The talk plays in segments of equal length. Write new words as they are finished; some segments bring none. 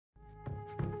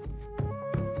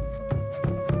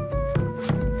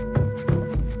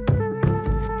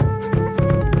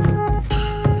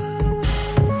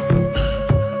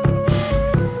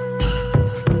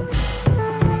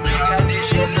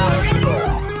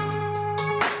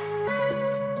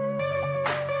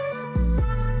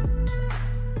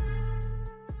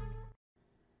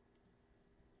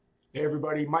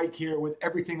everybody, Mike here with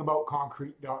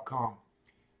everythingaboutconcrete.com.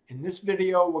 In this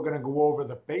video, we're going to go over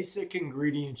the basic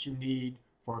ingredients you need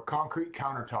for a concrete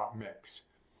countertop mix.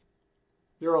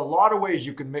 There are a lot of ways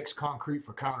you can mix concrete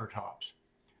for countertops,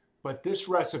 but this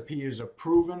recipe is a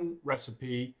proven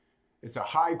recipe. It's a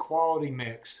high quality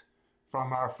mix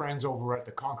from our friends over at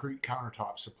the Concrete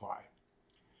Countertop Supply.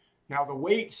 Now, the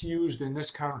weights used in this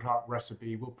countertop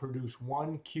recipe will produce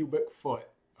 1 cubic foot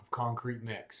of concrete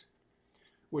mix,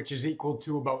 which is equal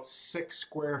to about 6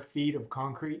 square feet of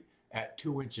concrete at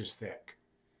 2 inches thick.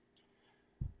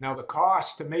 Now, the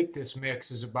cost to make this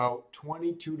mix is about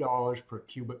 $22 per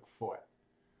cubic foot,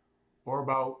 or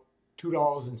about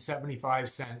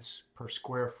 $2.75 per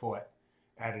square foot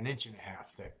at 1.5 inches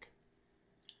thick.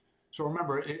 So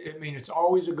remember, it's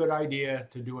always a good idea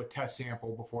to do a test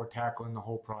sample before tackling the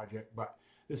whole project, but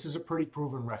this is a pretty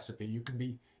proven recipe. You can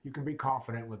be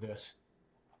confident with this.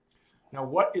 Now,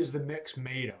 what is the mix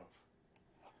made of?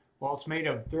 Well, it's made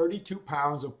of 32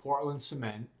 pounds of Portland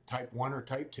cement, type 1 or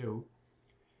type 2,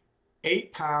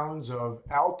 8 pounds of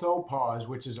Alto Pause,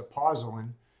 which is a pozzolan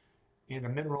and a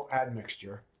mineral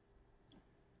admixture,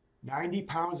 90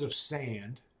 pounds of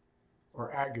sand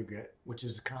or aggregate, which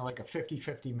is kind of like a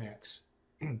 50-50 mix,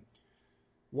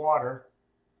 water,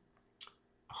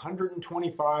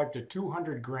 125 to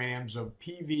 200 grams of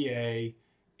PVA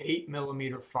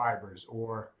 8mm fibers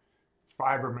or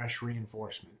fiber mesh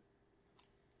reinforcement,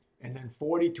 and then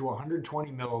 40 to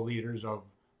 120 milliliters of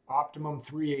Optimum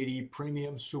 380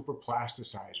 Premium Super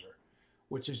Plasticizer,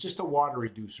 which is just a water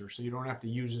reducer, so you don't have to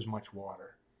use as much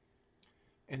water.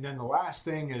 And then the last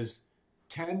thing is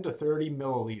 10 to 30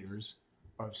 milliliters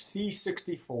of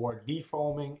C64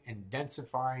 defoaming and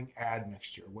densifying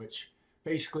admixture, which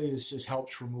basically just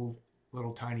helps remove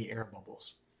little tiny air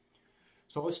bubbles.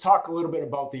 So let's talk a little bit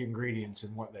about the ingredients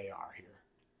and what they are here.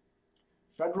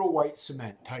 Federal white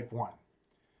cement, type 1.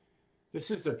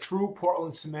 This is a true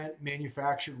Portland cement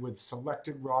manufactured with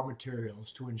selected raw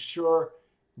materials to ensure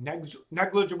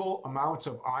negligible amounts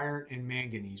of iron and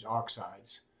manganese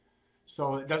oxides.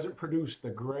 So it doesn't produce the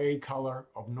gray color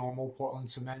of normal Portland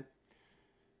cement.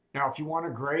 Now, if you want a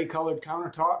gray colored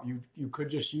countertop, you could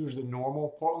just use the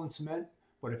normal Portland cement,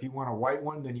 but if you want a white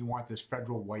one, then you want this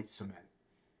Federal white cement.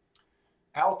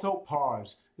 Alto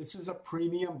Pause. This is a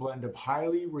premium blend of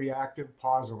highly reactive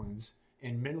pozzolans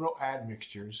and mineral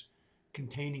admixtures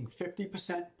containing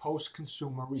 50%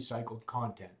 post-consumer recycled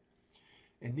content.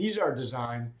 And these are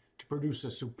designed to produce a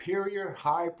superior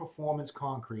high-performance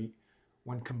concrete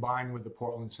when combined with the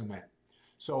Portland cement.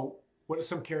 So what are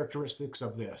some characteristics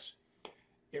of this?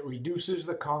 It reduces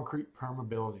the concrete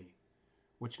permeability,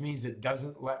 which means it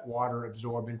doesn't let water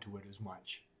absorb into it as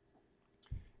much.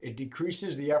 It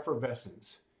decreases the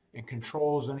effervescence and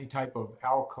controls any type of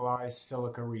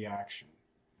alkali-silica reaction.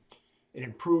 It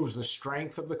improves the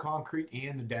strength of the concrete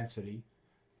and the density.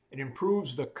 It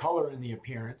improves the color and the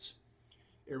appearance.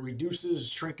 It reduces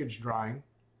shrinkage drying.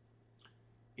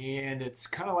 And it's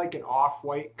kind of like an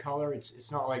off-white color.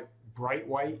 It's not like bright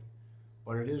white,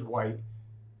 but it is white.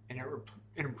 And it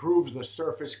improves the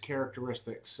surface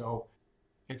characteristics, so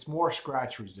it's more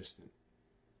scratch resistant.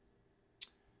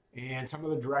 And some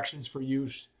of the directions for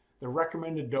use, the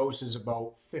recommended dose is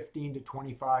about 15 to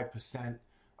 25%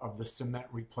 of the cement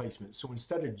replacement. So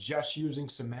instead of just using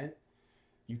cement,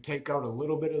 you take out a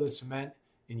little bit of the cement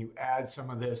and you add some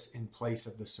of this in place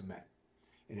of the cement.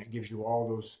 And it gives you all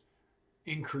those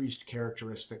increased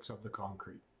characteristics of the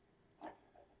concrete.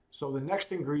 So the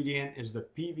next ingredient is the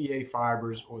PVA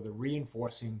fibers, or the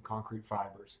reinforcing concrete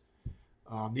fibers.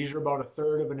 These are about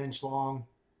 1/3 of an inch long.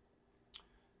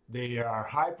 They are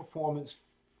high performance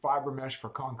fiber mesh for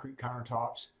concrete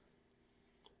countertops.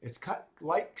 It's cut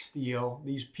like steel.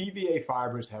 These PVA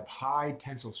fibers have high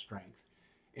tensile strength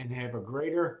and they have a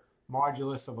greater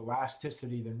modulus of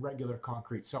elasticity than regular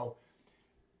concrete. So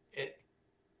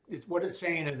what it's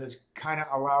saying is it kind of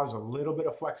allows a little bit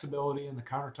of flexibility in the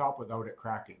countertop without it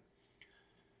cracking.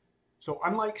 So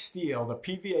unlike steel, the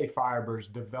PVA fibers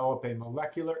develop a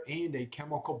molecular and a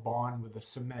chemical bond with the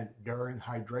cement during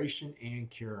hydration and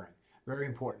curing. Very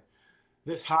important.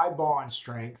 This high bond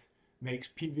strength makes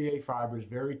PVA fibers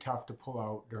very tough to pull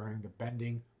out during the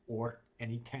bending or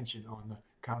any tension on the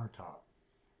countertop.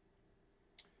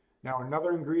 Now,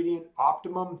 another ingredient,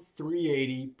 Optimum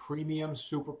 380 Premium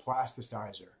Super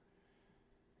Plasticizer.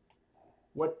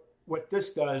 What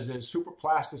this does is super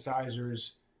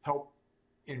plasticizers help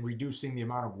in reducing the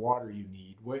amount of water you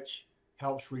need, which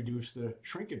helps reduce the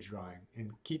shrinkage drying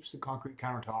and keeps the concrete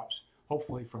countertops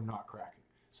hopefully from not cracking.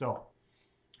 So,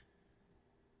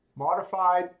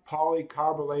 modified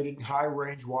polycarbonated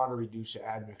high-range water reducer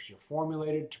admixture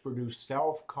formulated to produce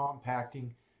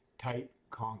self-compacting type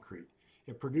concrete.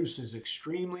 It produces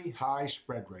extremely high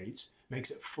spread rates,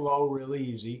 makes it flow really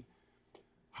easy,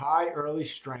 high early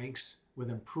strengths with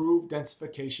improved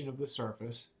densification of the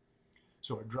surface,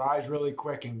 so it dries really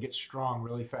quick and gets strong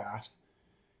really fast,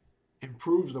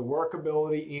 improves the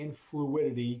workability and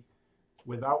fluidity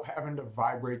without having to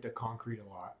vibrate the concrete a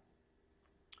lot,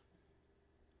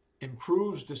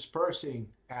 improves dispersing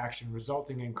action,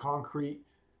 resulting in concrete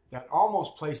that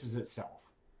almost places itself.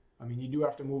 I mean, you do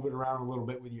have to move it around a little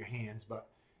bit with your hands, but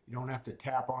you don't have to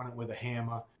tap on it with a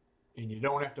hammer, and you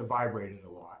don't have to vibrate it a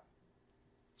lot.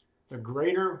 The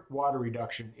greater water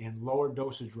reduction and lower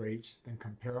dosage rates than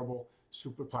comparable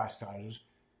superplasticizers,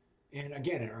 and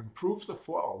again, it improves the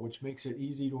flow, which makes it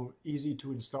easy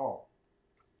to install.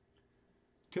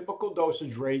 Typical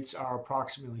dosage rates are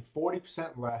approximately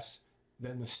 40% less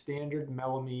than the standard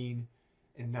melamine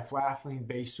and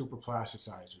naphthalene-based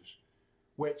superplasticizers,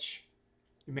 which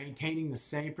are maintaining the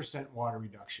same percent water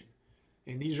reduction.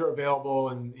 And these are available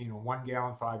in 1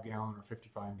 gallon, 5 gallon, or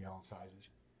 55 gallon sizes.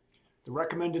 The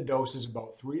recommended dose is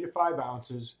about 3 to 5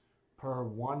 ounces per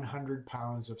 100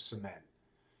 pounds of cement.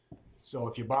 So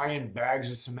if you're buying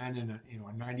bags of cement in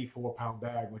a 94 pound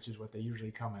bag, which is what they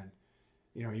usually come in,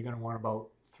 you're going to want about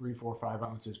 3, 4, 5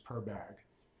 ounces per bag.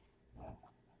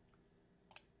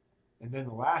 And then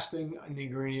the last thing in the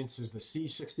ingredients is the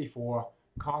C64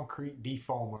 concrete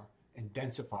defoamer and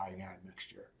densifying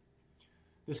admixture.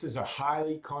 This is a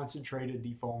highly concentrated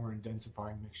defoamer and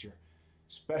densifying mixture,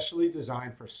 specially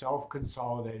designed for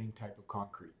self-consolidating type of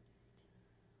concrete.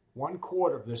 1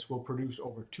 quart of this will produce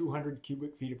over 200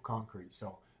 cubic feet of concrete.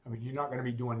 So, I mean, you're not going to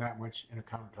be doing that much in a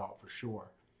countertop for sure.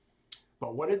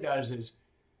 But what it does is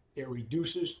it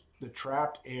reduces the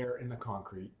trapped air in the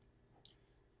concrete,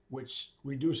 which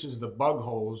reduces the bug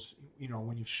holes.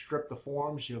 When you strip the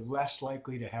forms, you're less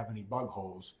likely to have any bug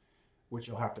holes, which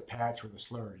you'll have to patch with a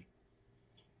slurry.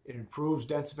 It improves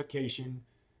densification,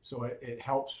 so it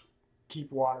helps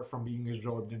keep water from being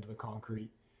absorbed into the concrete.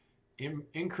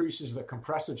 Increases the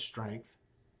compressive strength,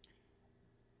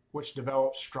 which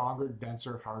develops stronger,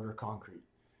 denser, harder concrete.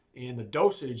 And the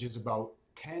dosage is about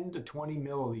 10 to 20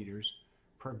 milliliters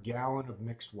per gallon of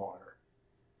mixed water.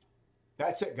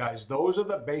 That's it, guys. Those are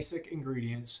the basic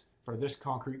ingredients for this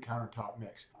concrete countertop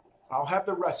mix. I'll have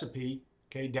the recipe,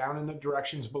 down in the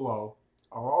directions below.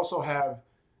 I'll also have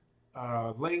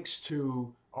links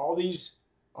to all these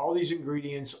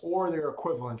ingredients or their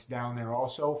equivalents down there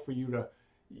also for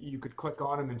you could click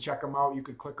on them and check them out. You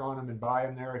could click on them and buy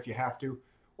them there if you have to,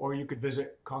 or you could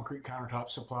visit Concrete Countertop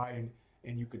Supply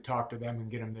and you could talk to them and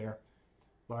get them there.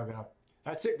 But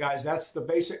that's it, guys. That's the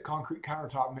basic concrete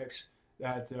countertop mix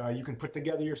that you can put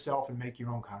together yourself and make your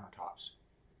own countertops.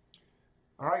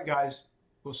 All right, guys.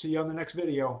 We'll see you on the next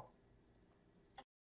video.